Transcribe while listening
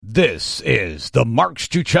This is the Mark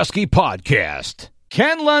Struczewski Podcast.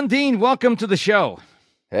 Ken Lundin, welcome to the show.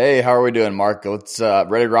 Hey, how are we doing, Mark? Let's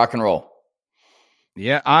ready to rock and roll.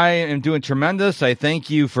 Yeah, I am doing tremendous. I thank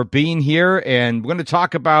you for being here, and we're going to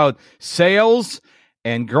talk about sales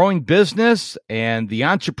and growing business and the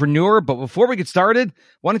entrepreneur. But before we get started,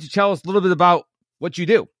 why don't you tell us a little bit about what you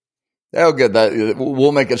do? Oh, good.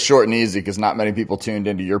 We'll make it short and easy because not many people tuned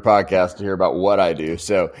into your podcast to hear about what I do.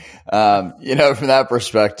 So, from that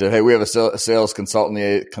perspective, hey, we have a sales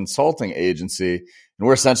consulting agency, and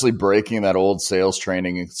we're essentially breaking that old sales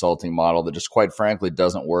training and consulting model that just quite frankly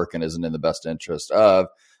doesn't work and isn't in the best interest of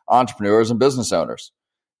entrepreneurs and business owners.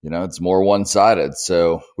 It's more one-sided.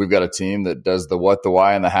 So we've got a team that does the what, the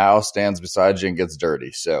why, and the how, stands beside you and gets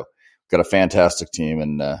dirty. So we've got a fantastic team,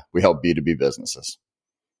 and we help B2B businesses.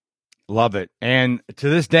 Love it. And to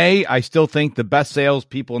this day, I still think the best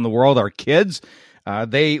salespeople in the world are kids. When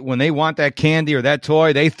they want that candy or that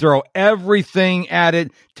toy, they throw everything at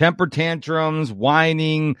it, temper tantrums,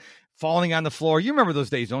 whining, falling on the floor. You remember those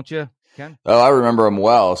days, don't you, Ken? Oh, I remember them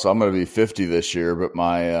well. So I'm going to be 50 this year, but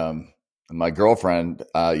my girlfriend,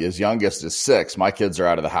 his youngest is 6. My kids are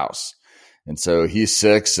out of the house. And so he's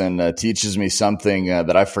 6 and teaches me something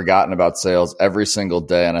that I've forgotten about sales every single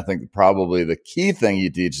day. And I think probably the key thing he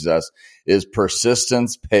teaches us is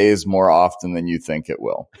persistence pays more often than you think it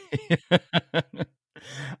will.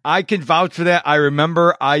 I can vouch for that. I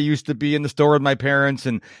remember I used to be in the store with my parents,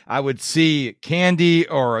 and I would see candy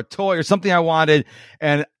or a toy or something I wanted,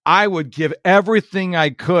 and I would give everything I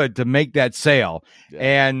could to make that sale. Yeah.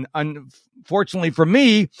 And unfortunately for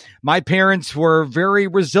me, my parents were very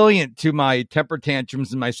resilient to my temper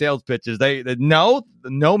tantrums and my sales pitches. No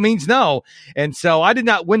means no. And so I did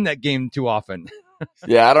not win that game too often.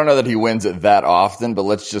 Yeah, I don't know that he wins it that often, but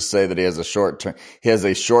let's just say that he has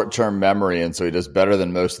a short-term memory, and so he does better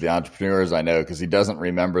than most of the entrepreneurs I know because he doesn't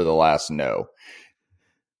remember the last no.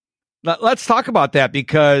 Let's talk about that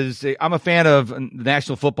because I'm a fan of the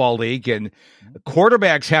National Football League, and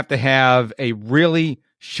quarterbacks have to have a really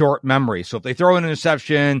short memory. So if they throw an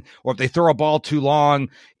interception or if they throw a ball too long,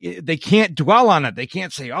 they can't dwell on it. They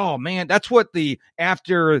can't say, "Oh man," that's what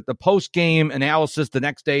after the post-game analysis the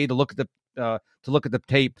next day to look at the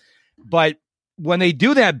tape. But when they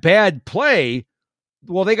do that bad play,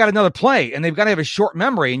 well, they got another play, and they've got to have a short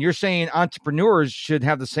memory. And you're saying entrepreneurs should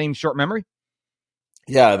have the same short memory?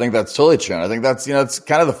 Yeah, I think that's totally true. And I think that's, it's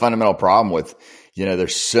kind of the fundamental problem with,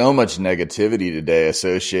 there's so much negativity today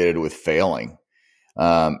associated with failing.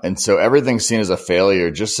 And so everything's seen as a failure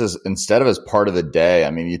instead of as part of the day. I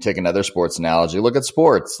mean, you take another sports analogy, look at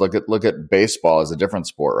sports, look at baseball as a different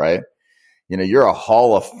sport, right? You're a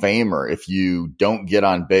Hall of Famer if you don't get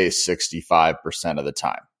on base 65% of the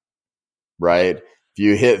time, right? If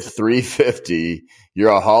you hit 350,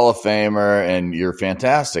 you're a Hall of Famer and you're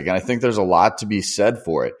fantastic. And I think there's a lot to be said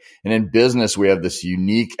for it. And in business, we have this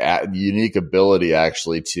unique ability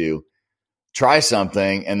actually to try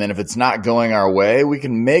something. And then if it's not going our way, we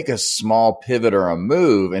can make a small pivot or a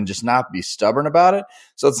move and just not be stubborn about it.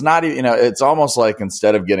 So it's not, it's almost like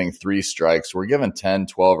instead of getting 3 strikes, we're given 10,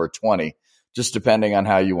 12, or 20. Just depending on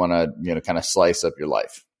how you want to, kind of slice up your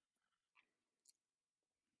life.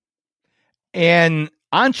 And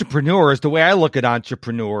entrepreneurs, the way I look at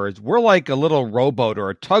entrepreneurs, we're like a little rowboat or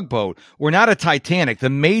a tugboat. We're not a Titanic. The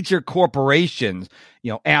major corporations,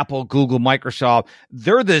 Apple, Google, Microsoft,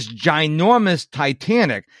 they're this ginormous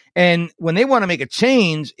Titanic. And when they want to make a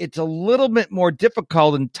change, it's a little bit more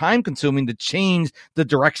difficult and time consuming to change the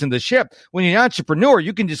direction of the ship. When you're an entrepreneur,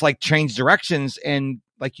 you can just change directions and,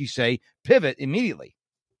 like you say, pivot immediately.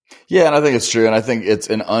 Yeah, and I think it's true. And I think it's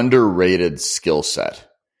an underrated skill set.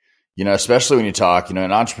 Especially when you talk, in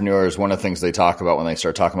entrepreneurs, one of the things they talk about when they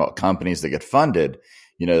start talking about companies that get funded,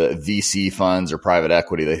 VC funds or private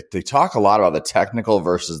equity, they talk a lot about the technical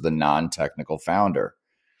versus the non-technical founder.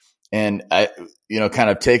 And kind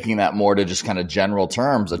of taking that more to just kind of general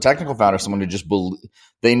terms, a technical founder is someone who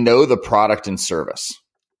they know the product and service,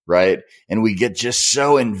 right? And we get just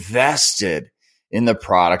so invested in the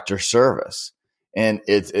product or service. And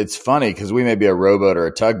it's funny because we may be a rowboat or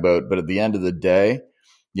a tugboat, but at the end of the day,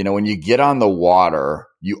 when you get on the water,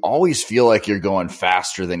 you always feel like you're going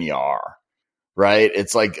faster than you are, right?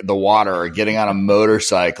 It's like the water or getting on a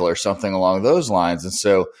motorcycle or something along those lines. And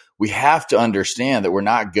so we have to understand that we're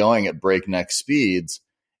not going at breakneck speeds,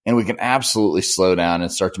 and we can absolutely slow down and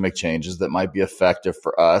start to make changes that might be effective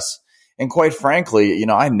for us. And quite frankly,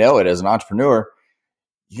 I know it as an entrepreneur,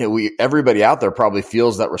 everybody out there probably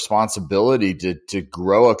feels that responsibility to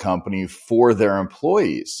grow a company for their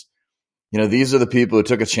employees. These are the people who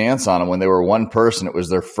took a chance on them when they were one person. It was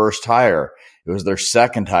their first hire. It was their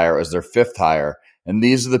second hire. It was their 5th hire. And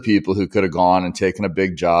these are the people who could have gone and taken a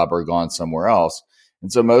big job or gone somewhere else.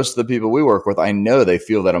 And so most of the people we work with, I know they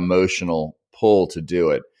feel that emotional pull to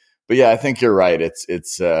do it. But yeah, I think you're right.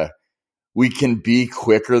 We can be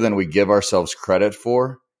quicker than we give ourselves credit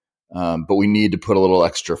for. But we need to put a little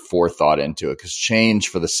extra forethought into it, because change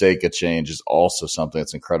for the sake of change is also something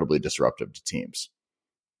that's incredibly disruptive to teams.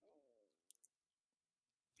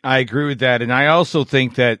 I agree with that. And I also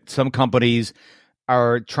think that some companies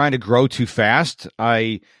are trying to grow too fast.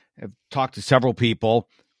 I have talked to several people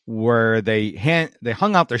where they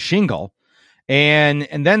hung out their shingle, and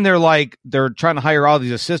then they're trying to hire all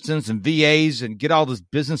these assistants and VAs and get all this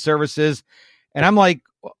business services. And I'm like,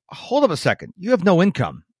 hold up a second. You have no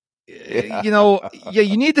income. Yeah.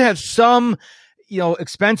 You need to have some,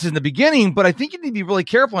 expenses in the beginning, but I think you need to be really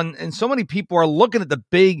careful. And so many people are looking at the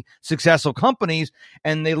big successful companies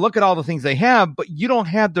and they look at all the things they have, but you don't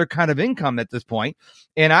have their kind of income at this point.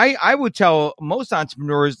 And I would tell most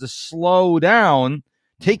entrepreneurs to slow down,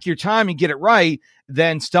 take your time and get it right,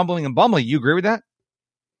 than stumbling and bumbling. You agree with that?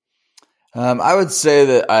 I would say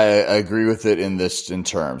that I agree with it in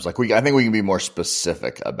terms. I think we can be more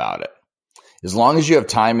specific about it. As long as you have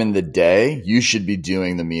time in the day, you should be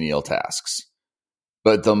doing the menial tasks.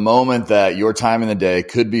 But the moment that your time in the day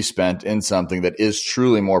could be spent in something that is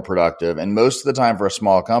truly more productive, and most of the time for a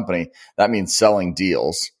small company, that means selling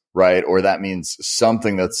deals, right? Or that means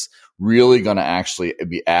something that's really going to actually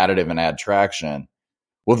be additive and add traction.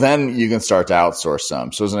 Well, then you can start to outsource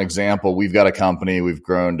some. So as an example, we've got a company, we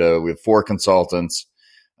have 4 consultants.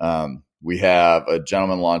 We have a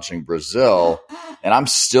gentleman launching Brazil, and I'm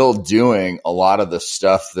still doing a lot of the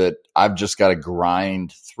stuff that I've just got to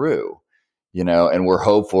grind through, and we're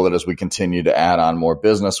hopeful that as we continue to add on more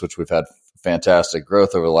business, which we've had fantastic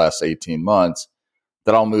growth over the last 18 months,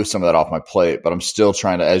 that I'll move some of that off my plate. But I'm still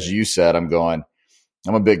trying to, as you said, I'm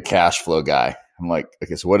a big cash flow guy. I'm like,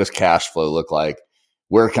 okay, so what does cash flow look like?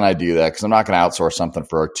 Where can I do that? Because I'm not going to outsource something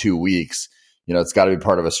for 2 weeks. It's got to be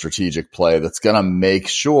part of a strategic play that's going to make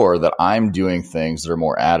sure that I'm doing things that are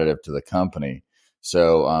more additive to the company.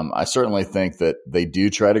 So I certainly think that they do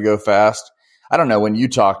try to go fast. I don't know, when you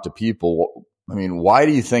talk to people, why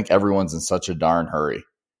do you think everyone's in such a darn hurry?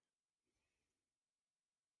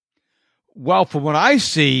 Well, from what I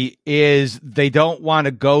see is they don't want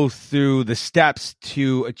to go through the steps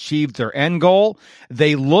to achieve their end goal.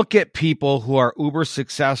 They look at people who are uber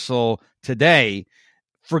successful today,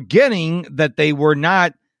 forgetting that they were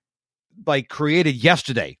not created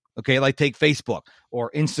yesterday. Okay. Like take Facebook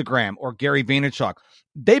or Instagram or Gary Vaynerchuk.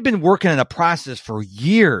 They've been working in a process for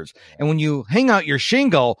years. And when you hang out your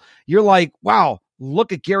shingle, you're like, wow,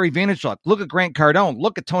 look at Gary Vaynerchuk, look at Grant Cardone,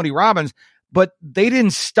 look at Tony Robbins. But they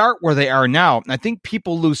didn't start where they are now. And I think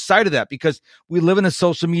people lose sight of that because we live in a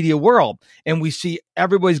social media world and we see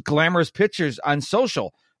everybody's glamorous pictures on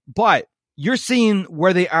social. But you're seeing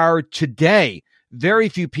where they are today. Very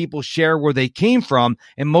few people share where they came from.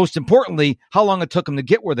 And most importantly, how long it took them to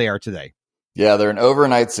get where they are today. Yeah, they're an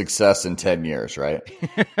overnight success in 10 years, right?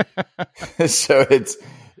 So it's,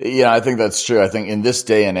 I think that's true. I think in this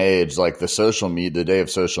day and age, like the day of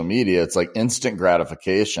social media, it's like instant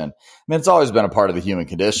gratification. It's always been a part of the human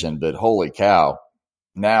condition, but holy cow.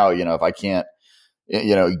 Now, if I can't,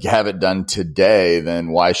 have it done today,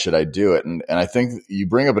 then why should I do it? And I think you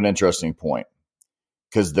bring up an interesting point,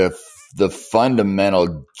 because the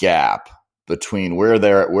fundamental gap between where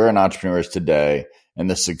an entrepreneur is today and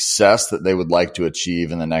the success that they would like to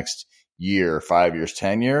achieve in the next year, 5 years,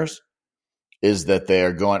 10 years, is that they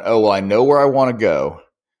are going, oh, well, I know where I want to go,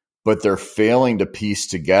 but they're failing to piece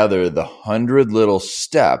together the 100 little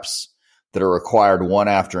steps that are required one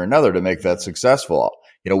after another to make that successful.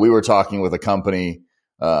 We were talking with a company,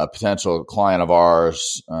 a potential client of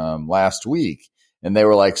ours last week, and they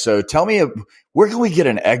were like, so tell me, where can we get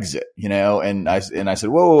an exit? And I said,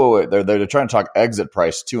 whoa. They're trying to talk exit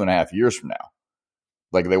price 2.5 years from now.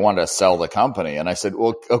 Like they wanted to sell the company. And I said,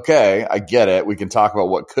 well, okay, I get it. We can talk about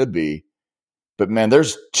what could be. But man,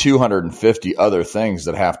 there's 250 other things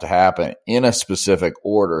that have to happen in a specific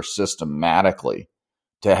order systematically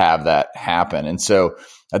to have that happen. And so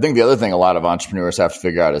I think the other thing a lot of entrepreneurs have to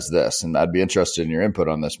figure out is this, and I'd be interested in your input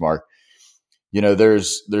on this, Mark.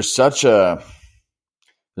 There's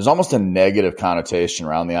almost a negative connotation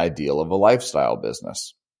around the ideal of a lifestyle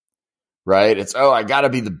business, right? It's, I got to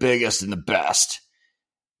be the biggest and the best.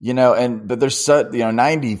 But there's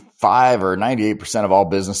 95 or 98% of all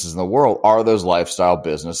businesses in the world are those lifestyle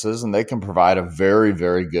businesses, and they can provide a very,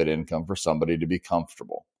 very good income for somebody to be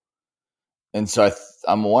comfortable. And so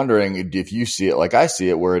I'm wondering if you see it like I see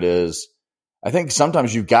it, where it is, I think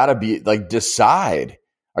sometimes you've got to be like, decide,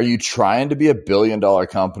 Are you trying to be a $1 billion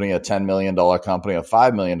company, a $10 million company, a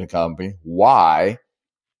 $5 million company? Why?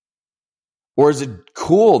 Or is it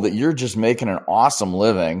cool that you're just making an awesome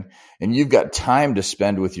living and you've got time to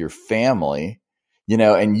spend with your family,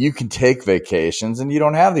 and you can take vacations and you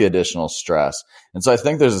don't have the additional stress? And so I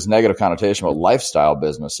think there's this negative connotation about lifestyle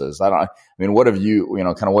businesses. What have you,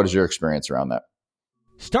 what is your experience around that?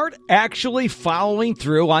 Start actually following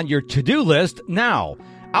through on your to-do list now.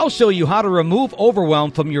 I'll show you how to remove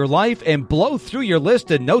overwhelm from your life and blow through your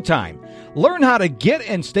list in no time. Learn how to get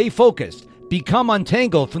and stay focused. Become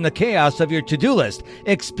untangled from the chaos of your to-do list.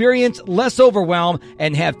 Experience less overwhelm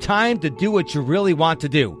and have time to do what you really want to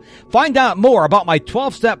do. Find out more about my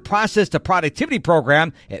 12-step process to productivity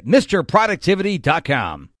program at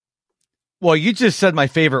MrProductivity.com. Well, you just said my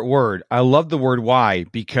favorite word. I love the word why,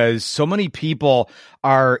 because so many people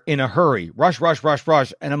are in a hurry, rush.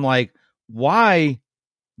 And I'm like, why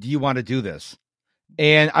do you want to do this?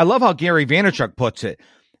 And I love how Gary Vaynerchuk puts it.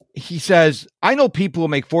 He says, I know people who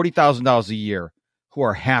make $40,000 a year who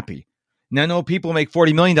are happy. And I know people who make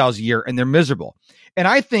 $40 million a year and they're miserable. And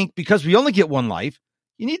I think because we only get one life,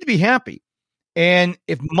 you need to be happy. And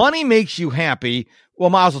if money makes you happy, well,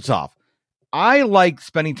 mazel tov. I like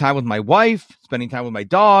spending time with my wife, spending time with my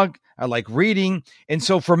dog. I like reading. And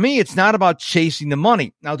so for me, it's not about chasing the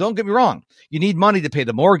money. Now, don't get me wrong. You need money to pay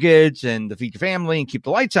the mortgage and to feed your family and keep the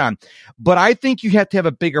lights on. But I think you have to have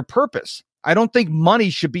a bigger purpose. I don't think money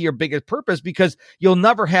should be your biggest purpose because you'll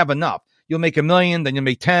never have enough. You'll make $1 million, then you'll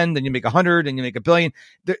make 10, then you make 100, then you make $1 billion.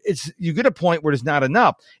 You get a point where there's not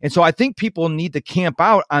enough. And so I think people need to camp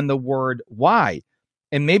out on the word why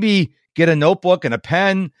and maybe get a notebook and a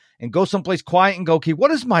pen and go someplace quiet and go, okay, what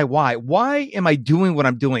is my why? Why am I doing what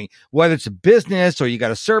I'm doing? Whether it's a business or you got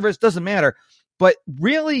a service, doesn't matter. But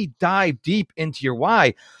really dive deep into your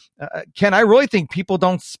why. Ken, I really think people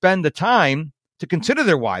don't spend the time to consider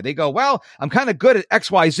their why. They go, well, I'm kind of good at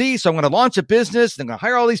XYZ, so I'm going to launch a business, and I'm going to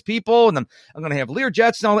hire all these people, and I'm going to have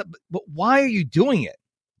Learjets and all that. But why are you doing it?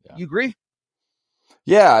 Yeah. You agree?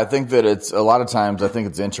 Yeah, I think that it's a lot of times, I think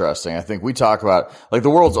it's interesting. I think we talk about like the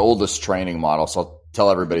world's oldest training model. So I'll tell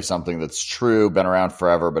everybody something that's true, been around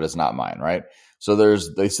forever, but it's not mine, right? So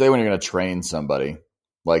they say when you're going to train somebody,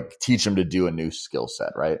 like teach them to do a new skill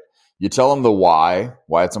set, right? You tell them the why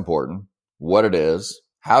it's important, what it is,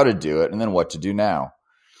 how to do it, and then what to do now.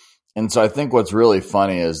 And so I think what's really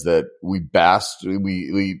funny is that we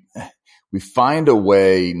find a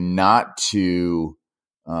way not to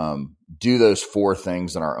do those four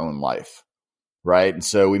things in our own life, right? And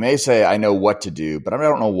so we may say, I know what to do, but I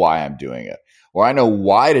don't know why I'm doing it. Or I know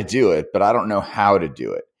why to do it, but I don't know how to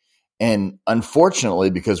do it. And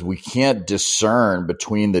unfortunately, because we can't discern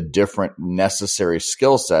between the different necessary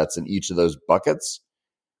skill sets in each of those buckets,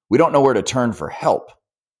 we don't know where to turn for help.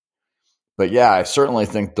 But yeah, I certainly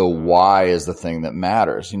think the why is the thing that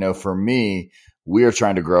matters. For me, we are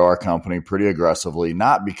trying to grow our company pretty aggressively,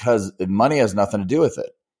 not because money has nothing to do with it.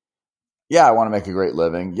 Yeah, I want to make a great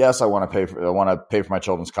living. Yes, I want to pay for my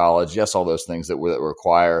children's college. Yes, all those things that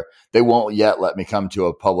require. They won't yet let me come to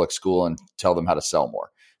a public school and tell them how to sell more.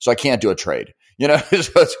 So I can't do a trade. So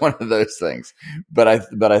it's one of those things. But I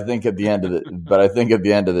think at the end of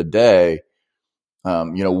the day,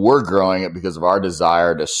 we're growing it because of our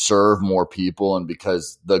desire to serve more people and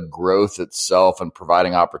because the growth itself and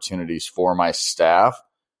providing opportunities for my staff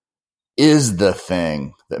is the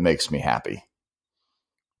thing that makes me happy,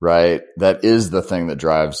 right? That is the thing that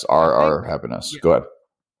drives our happiness. Yeah. Go ahead.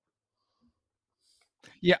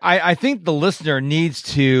 Yeah, I think the listener needs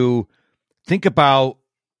to think about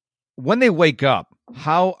when they wake up,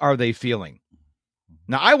 how are they feeling?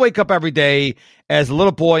 Now, I wake up every day as a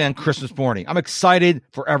little boy on Christmas morning. I'm excited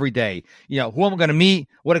for every day. Who am I going to meet?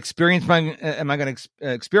 What experience am I going to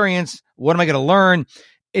experience? What am I going to learn?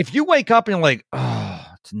 If you wake up and you're like, oh,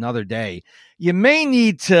 it's another day, you may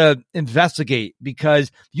need to investigate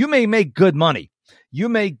because you may make good money. You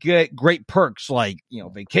may get great perks like,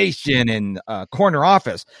 vacation and corner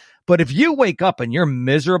office. But if you wake up and you're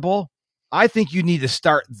miserable, I think you need to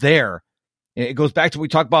start there. It goes back to what we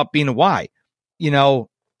talked about being a why. I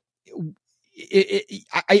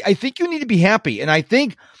think you need to be happy. And I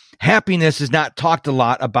think happiness is not talked a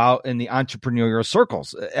lot about in the entrepreneurial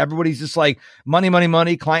circles. Everybody's just like money,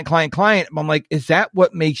 client. I'm like, is that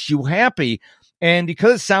what makes you happy? And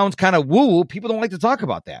because it sounds kind of woo, people don't like to talk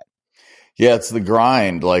about that. Yeah, it's the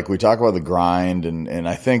grind. Like we talk about the grind and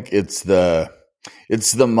I think it's the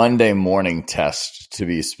Monday morning test, to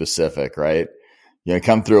be specific, right?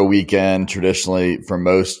 Come through a weekend traditionally for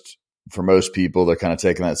most people, they're kind of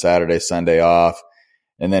taking that Saturday, Sunday off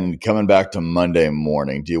and then coming back to Monday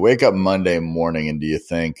morning. Do you wake up Monday morning and do you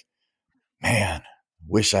think, man,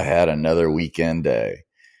 wish I had another weekend day,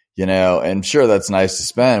 and sure, that's nice to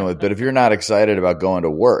spend with, but if you're not excited about going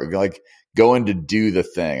to work, like going to do the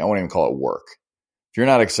thing, I won't even call it work. If you're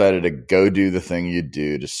not excited to go do the thing you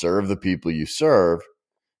do to serve the people you serve,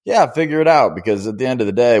 yeah, figure it out. Because at the end of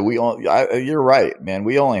the day, you're right, man.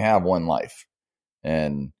 We only have one life.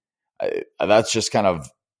 And that's just kind of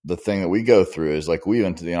the thing that we go through is like, I'll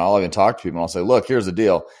even talk to people and I'll say, look, here's the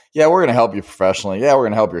deal. Yeah, we're going to help you professionally. Yeah, we're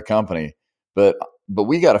going to help your company. But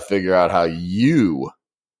we got to figure out how you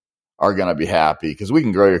are going to be happy, because we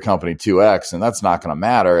can grow your company 2x, and that's not going to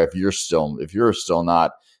matter if you're still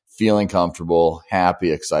not feeling comfortable,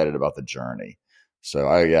 happy, excited about the journey. So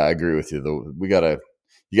I agree with you. You got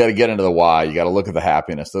to get into the why. You got to look at the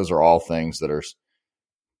happiness. Those are all things that are,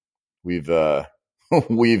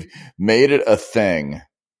 we've made it a thing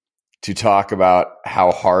to talk about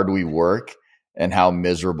how hard we work and how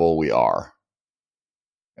miserable we are.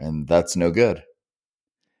 And that's no good.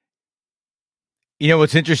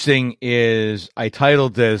 What's interesting is I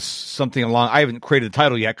titled this something along, I haven't created a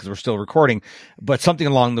title yet because we're still recording, but something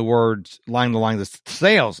along the lines of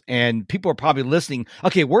sales. And people are probably listening.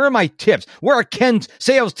 Okay, where are my tips? Where are Ken's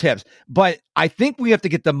sales tips? But I think we have to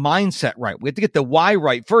get the mindset right. We have to get the why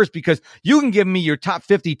right first, because you can give me your top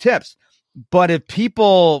 50 tips. But if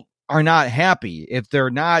people are not happy, if they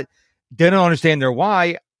don't understand their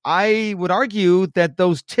why, I would argue that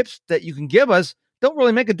those tips that you can give us don't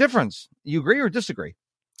really make a difference. You agree or disagree?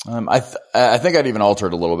 I think I'd even alter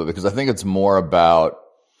it a little bit, because I think it's more about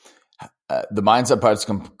the mindset part's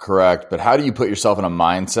correct, but how do you put yourself in a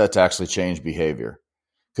mindset to actually change behavior?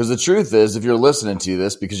 Because the truth is, if you're listening to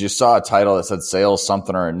this because you saw a title that said sales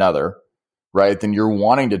something or another, right, then you're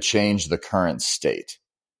wanting to change the current state.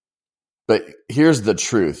 But here's the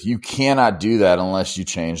truth. You cannot do that unless you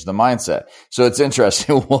change the mindset. So it's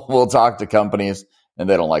interesting. We'll talk to companies, and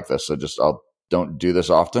they don't like this. So I'll don't do this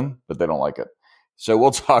often, but they don't like it. So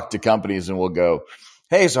we'll talk to companies and we'll go,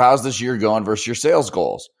 hey, so how's this year going versus your sales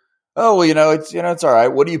goals? Oh, well, it's all right.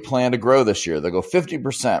 What do you plan to grow this year? They'll go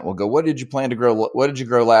 50%. We'll go, what did you plan to grow? What did you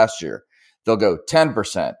grow last year? They'll go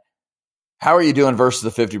 10%. How are you doing versus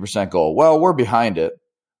the 50% goal? Well, we're behind it.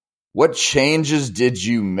 What changes did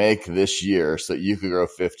you make this year so that you could grow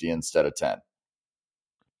 50 instead of 10?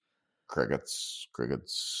 Crickets,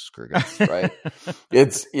 right?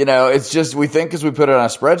 It's just, we think because we put it on a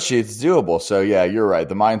spreadsheet, it's doable. So yeah, you're right.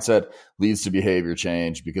 The mindset leads to behavior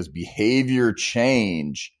change, because behavior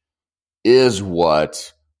change is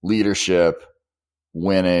what leadership,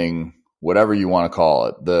 winning, whatever you want to call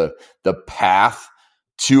it, the path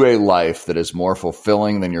to a life that is more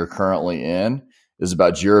fulfilling than you're currently in is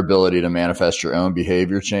about your ability to manifest your own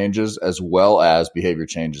behavior changes as well as behavior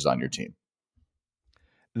changes on your team.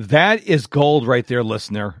 That is gold right there,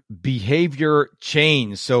 listener. Behavior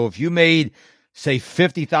change. So if you made, say,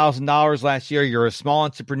 $50,000 last year, you're a small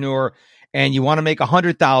entrepreneur and you want to make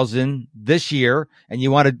 $100,000 this year and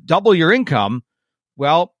you want to double your income,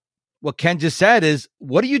 well, what Ken just said is,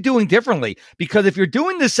 what are you doing differently? Because if you're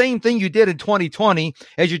doing the same thing you did in 2020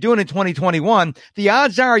 as you're doing in 2021, the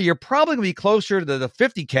odds are you're probably going to be closer to the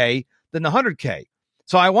 50K than the 100K.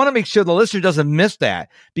 So I want to make sure the listener doesn't miss that,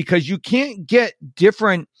 because you can't get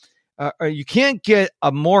you can't get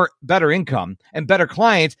a better income and better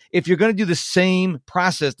clients if you're going to do the same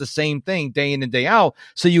process, the same thing day in and day out.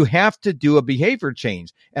 So you have to do a behavior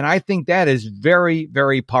change. And I think that is very,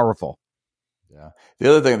 very powerful. Yeah.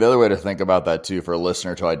 The other way to think about that too, for a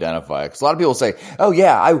listener to identify, because a lot of people say, oh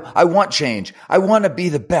yeah, I want change. I want to be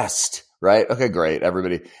the best. Right? Okay, great.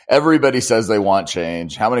 Everybody says they want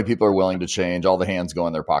change. How many people are willing to change? All the hands go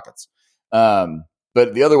in their pockets.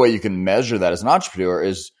 But the other way you can measure that as an entrepreneur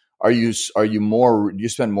is, do you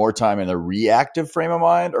spend more time in a reactive frame of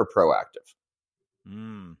mind or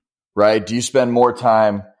proactive? Right? Do you spend more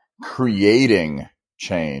time creating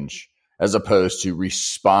change as opposed to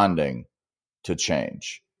responding to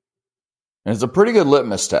change? And it's a pretty good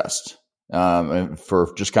litmus test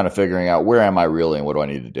for just kind of figuring out, where am I really and what do I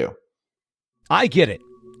need to do? I get it.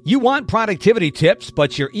 You want productivity tips,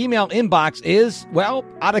 but your email inbox is, well,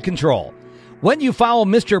 out of control. When you follow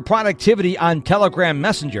Mr. Productivity on Telegram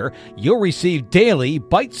Messenger, you'll receive daily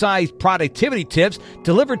bite-sized productivity tips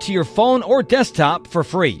delivered to your phone or desktop for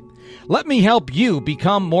free. Let me help you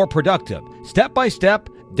become more productive, step by step,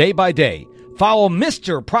 day by day. Follow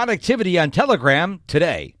Mr. Productivity on Telegram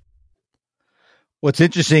today. What's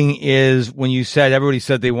interesting is when you said, everybody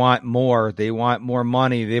said they want more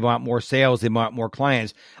money, they want more sales, they want more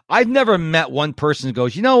clients. I've never met one person who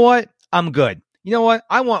goes, you know what? I'm good. You know what?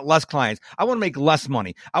 I want less clients. I want to make less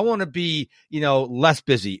money. I want to be, less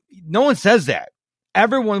busy. No one says that.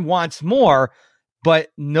 Everyone wants more, but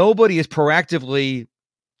nobody is proactively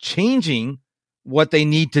changing what they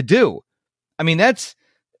need to do. I mean,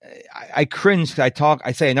 I cringe. I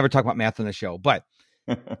say I never talk about math on the show, but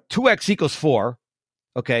 2x equals 4.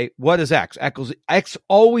 Okay. What is X? X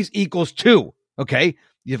always equals 2. Okay.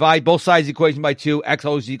 You divide both sides of the equation by 2. X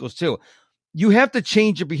always equals 2. You have to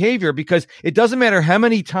change your behavior because it doesn't matter how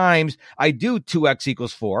many times I do 2x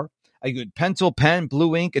equals 4. I use pencil, pen,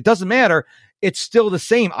 blue ink. It doesn't matter. It's still the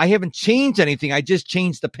same. I haven't changed anything. I just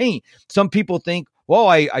changed the paint. Some people think, well,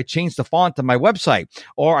 I changed the font on my website,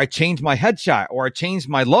 or I changed my headshot, or I changed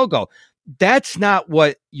my logo. That's not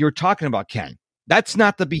what you're talking about, Ken. That's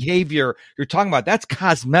not the behavior you're talking about. That's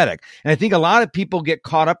cosmetic. And I think a lot of people get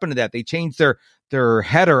caught up into that. They change their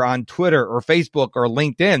header on Twitter or Facebook or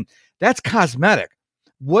LinkedIn. That's cosmetic.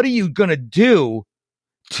 What are you going to do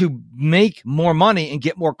to make more money and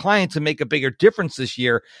get more clients and make a bigger difference this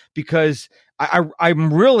year? Because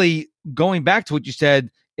I'm really going back to what you said.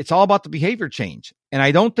 It's all about the behavior change. And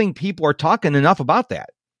I don't think people are talking enough about that.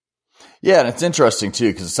 Yeah, and it's interesting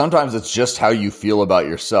too, because sometimes it's just how you feel about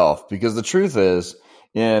yourself. Because the truth is,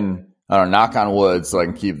 I don't know, knock on wood so I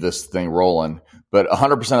can keep this thing rolling, but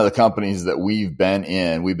 100% of the companies that we've been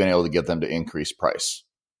able to get them to increase price.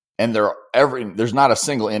 And there's not a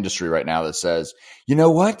single industry right now that says, you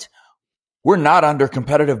know what? We're not under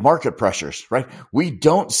competitive market pressures, right? We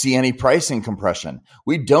don't see any pricing compression.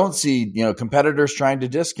 We don't see, competitors trying to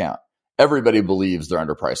discount. Everybody believes they're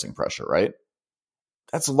under pricing pressure, right?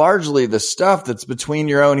 That's largely the stuff that's between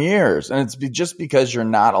your own ears. And it's just because you're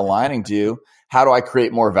not aligning to how do I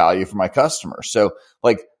create more value for my customers? So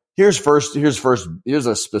here's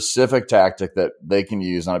a specific tactic that they can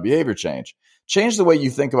use on a behavior change. Change the way you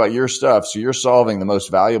think about your stuff so you're solving the most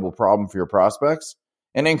valuable problem for your prospects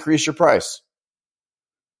and increase your price.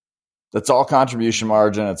 That's all contribution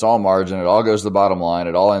margin. It's all margin. It all goes to the bottom line.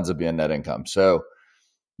 It all ends up being net income. So,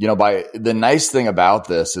 by the nice thing about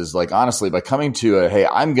this is honestly, by coming to hey,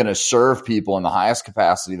 I'm going to serve people in the highest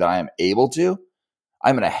capacity that I am able to.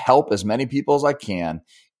 I'm going to help as many people as I can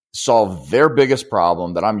solve their biggest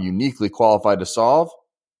problem that I'm uniquely qualified to solve.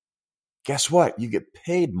 Guess what? You get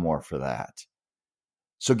paid more for that.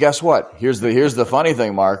 So guess what? Here's the funny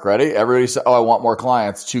thing, Mark. Ready? Everybody says, "Oh, I want more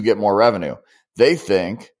clients to get more revenue." They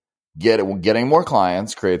think getting more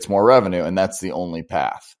clients creates more revenue, and that's the only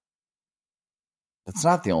path. That's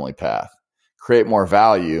not the only path. Create more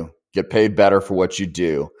value, get paid better for what you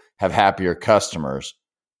do, have happier customers,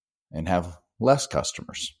 and have less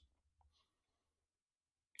customers.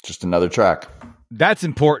 Just another track. That's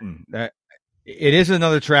important. It is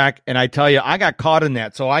another track, and I tell you, I got caught in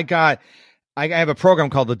that. So I have a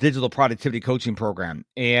program called the Digital Productivity Coaching Program,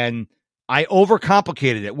 and I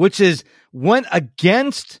overcomplicated it, which went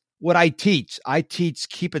against what I teach. I teach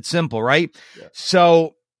keep it simple, right? Yeah.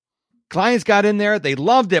 So clients got in there, they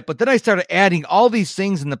loved it, but then I started adding all these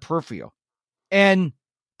things in the peripheral.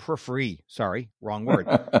 Sorry, wrong word.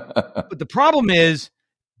 But the problem is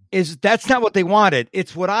that's not what they wanted.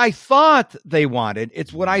 It's what I thought they wanted.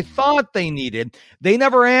 It's what I thought they needed. They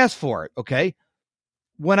never asked for it, okay?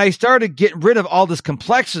 When I started getting rid of all this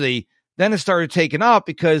complexity, then it started taking off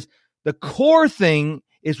because the core thing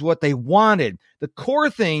is what they wanted. The core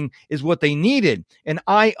thing is what they needed. And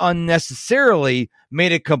I unnecessarily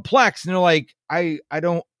made it complex. And they're like, I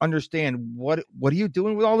don't understand. What are you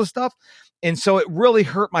doing with all this stuff? And so it really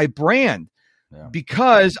hurt my brand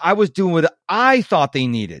because I was doing what I thought they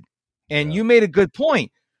needed. And you made a good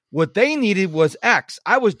point. What they needed was X.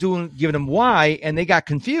 I was giving them Y, and they got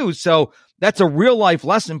confused. So that's a real life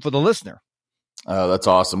lesson for the listener. Oh, that's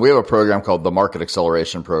awesome. We have a program called the Market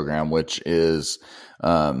Acceleration Program, which is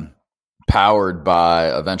powered by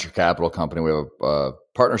a venture capital company we have a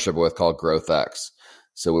partnership with called GrowthX.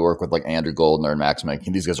 So we work with Andrew Goldner and Max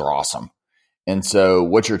Mencken. These guys are awesome. And so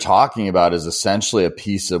what you're talking about is essentially a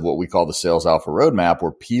piece of what we call the Sales Alpha Roadmap,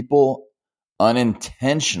 where people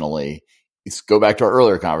unintentionally, let's go back to our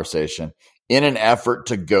earlier conversation, in an effort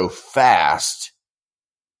to go fast,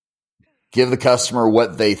 give the customer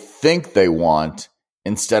what they think they want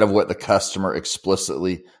instead of what the customer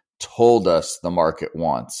explicitly told us the market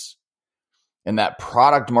wants. And that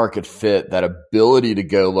product market fit, that ability to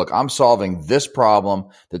go, look, I'm solving this problem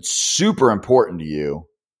that's super important to you,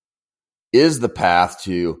 is the path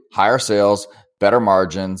to higher sales, better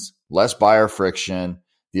margins, less buyer friction,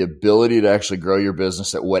 the ability to actually grow your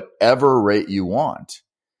business at whatever rate you want.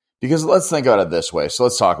 Because let's think about it this way. So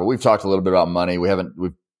let's talk. We've talked a little bit about money.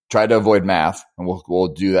 We've tried to avoid math, and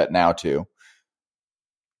we'll do that now too.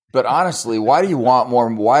 But honestly, why do you want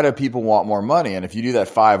more? Why do people want more money? And if you do that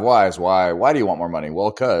 5 whys, why do you want more money?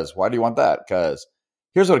 Well, why do you want that? Because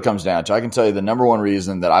here's what it comes down to. I can tell you the number one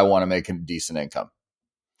reason that I want to make a decent income.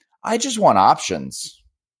 I just want options.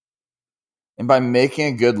 And by making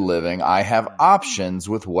a good living, I have options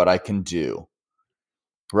with what I can do,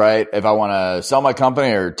 right? If I want to sell my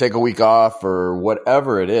company or take a week off or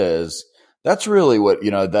whatever it is, that's really what,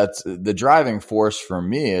 that's the driving force for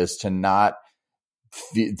me, is to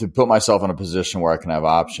put myself in a position where I can have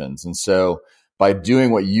options. And so by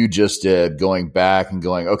doing what you just did, going back and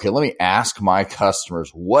going, okay, let me ask my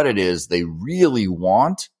customers what it is they really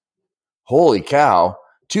want. Holy cow.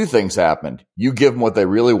 Two things happened. You give them what they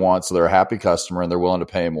really want, so they're a happy customer and they're willing to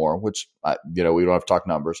pay more, which, we don't have to talk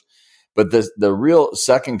numbers. But the real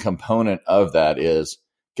second component of that is,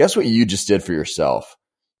 guess what you just did for yourself?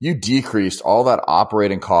 You decreased all that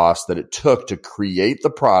operating cost that it took to create the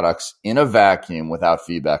products in a vacuum without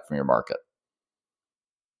feedback from your market.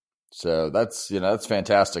 So that's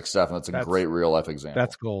fantastic stuff. And that's a great real life example.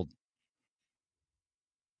 That's gold.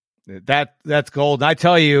 That's gold. And I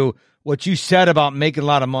tell you, what you said about making a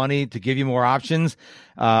lot of money to give you more options.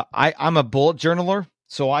 I'm a bullet journaler,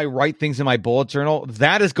 so I write things in my bullet journal.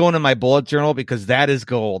 That is going in my bullet journal because that is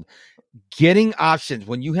gold. Getting options.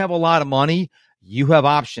 When you have a lot of money, you have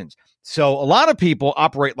options. So a lot of people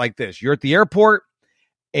operate like this. You're at the airport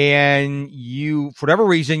and you, for whatever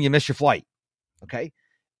reason, you miss your flight. Okay.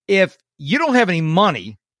 If you don't have any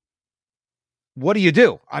money, what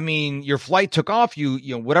do? I mean, your flight took off,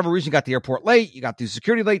 whatever reason, you got the airport late, you got the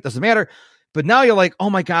security late, doesn't matter. But now you're like, oh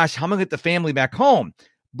my gosh, how am I going to get the family back home?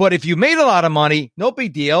 But if you made a lot of money, no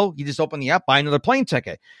big deal. You just open the app, buy another plane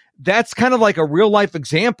ticket. That's kind of like a real life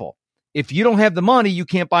example. If you don't have the money, you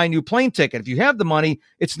can't buy a new plane ticket. If you have the money,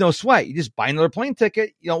 it's no sweat. You just buy another plane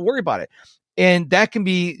ticket. You don't worry about it. And that can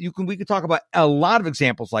be, we could talk about a lot of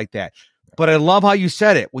examples like that. But I love how you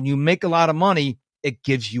said it. When you make a lot of money, it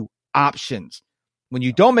gives you options. When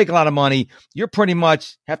you don't make a lot of money, you're pretty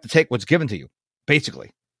much have to take what's given to you, basically.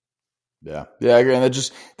 Yeah. Yeah, I agree.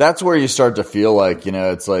 And that's where you start to feel like,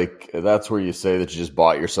 it's like, that's where you say that you just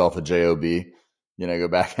bought yourself a job. Go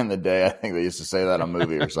back in the day, I think they used to say that in a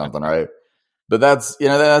movie or something, right? But that's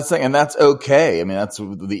thing, and that's okay. I mean, that's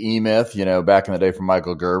the E-Myth, back in the day from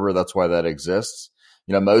Michael Gerber. That's why that exists.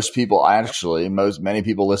 Most people many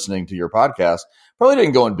people listening to your podcast probably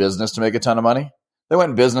didn't go in business to make a ton of money. They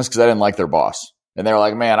went in business because they didn't like their boss. And they were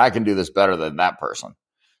like, man, I can do this better than that person,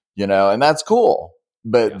 and that's cool.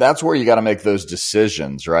 But that's where you got to make those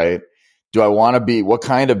decisions, right? What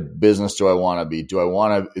kind of business do I want to be? Do I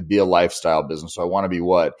want to be a lifestyle business? Do I want to be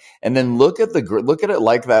what? And then look at it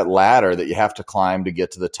like that ladder that you have to climb to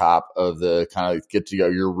get to the top of get to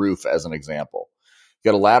your roof, as an example.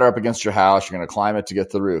 You got a ladder up against your house. You're going to climb it to get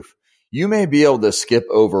to the roof. You may be able to skip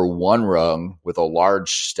over one rung with a large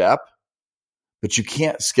step, but you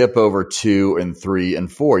can't skip over 2 and 3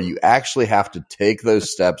 and 4. You actually have to take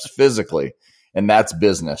those steps physically. And that's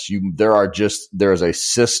business. There is a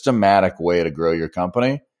systematic way to grow your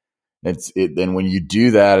company. And when you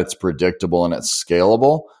do that, it's predictable and it's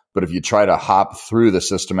scalable. But if you try to hop through the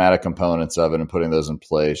systematic components of it and putting those in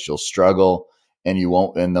place, you'll struggle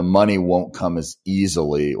and the money won't come as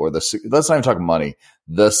easily, let's not even talk money,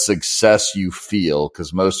 the success you feel,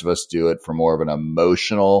 because most of us do it for more of an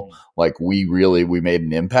emotional, like we made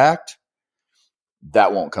an impact.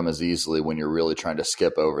 That won't come as easily when you're really trying to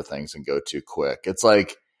skip over things and go too quick. It's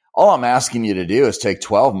like, all I'm asking you to do is take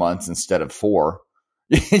 12 months instead of 4,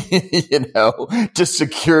 to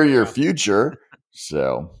secure your future.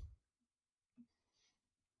 So.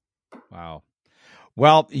 Wow.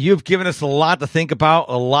 Well, you've given us a lot to think about,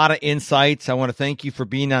 a lot of insights. I want to thank you for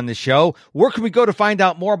being on the show. Where can we go to find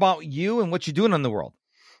out more about you and what you're doing in the world?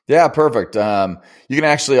 Yeah, perfect. You can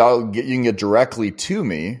actually, you can get directly to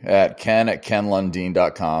me at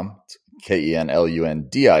kenlundin.com,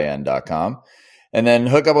 KenLundin.com, and then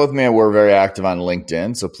hook up with me. We're very active on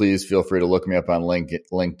LinkedIn, so please feel free to look me up on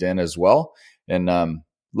LinkedIn as well. And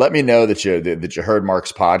let me know that you heard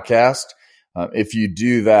Mark's podcast. If you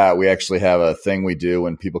do that, we actually have a thing we do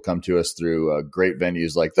when people come to us through great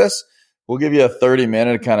venues like this. We'll give you a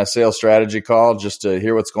 30-minute kind of sales strategy call just to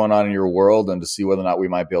hear what's going on in your world and to see whether or not we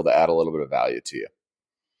might be able to add a little bit of value to you.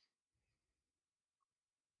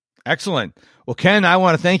 Excellent. Well, Ken, I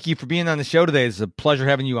want to thank you for being on the show today. It's a pleasure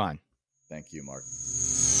having you on. Thank you, Mark.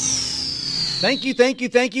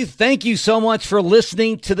 Thank you so much for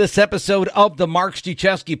listening to this episode of the Mark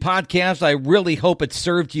Struczewski podcast. I really hope it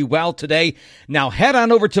served you well today. Now head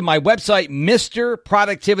on over to my website,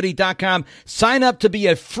 MrProductivity.com. Sign up to be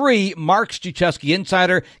a free Mark Struczewski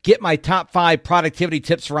Insider. Get my top 5 productivity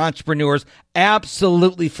tips for entrepreneurs.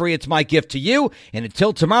 Absolutely free. It's my gift to you. And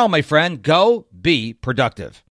until tomorrow, my friend, go be productive.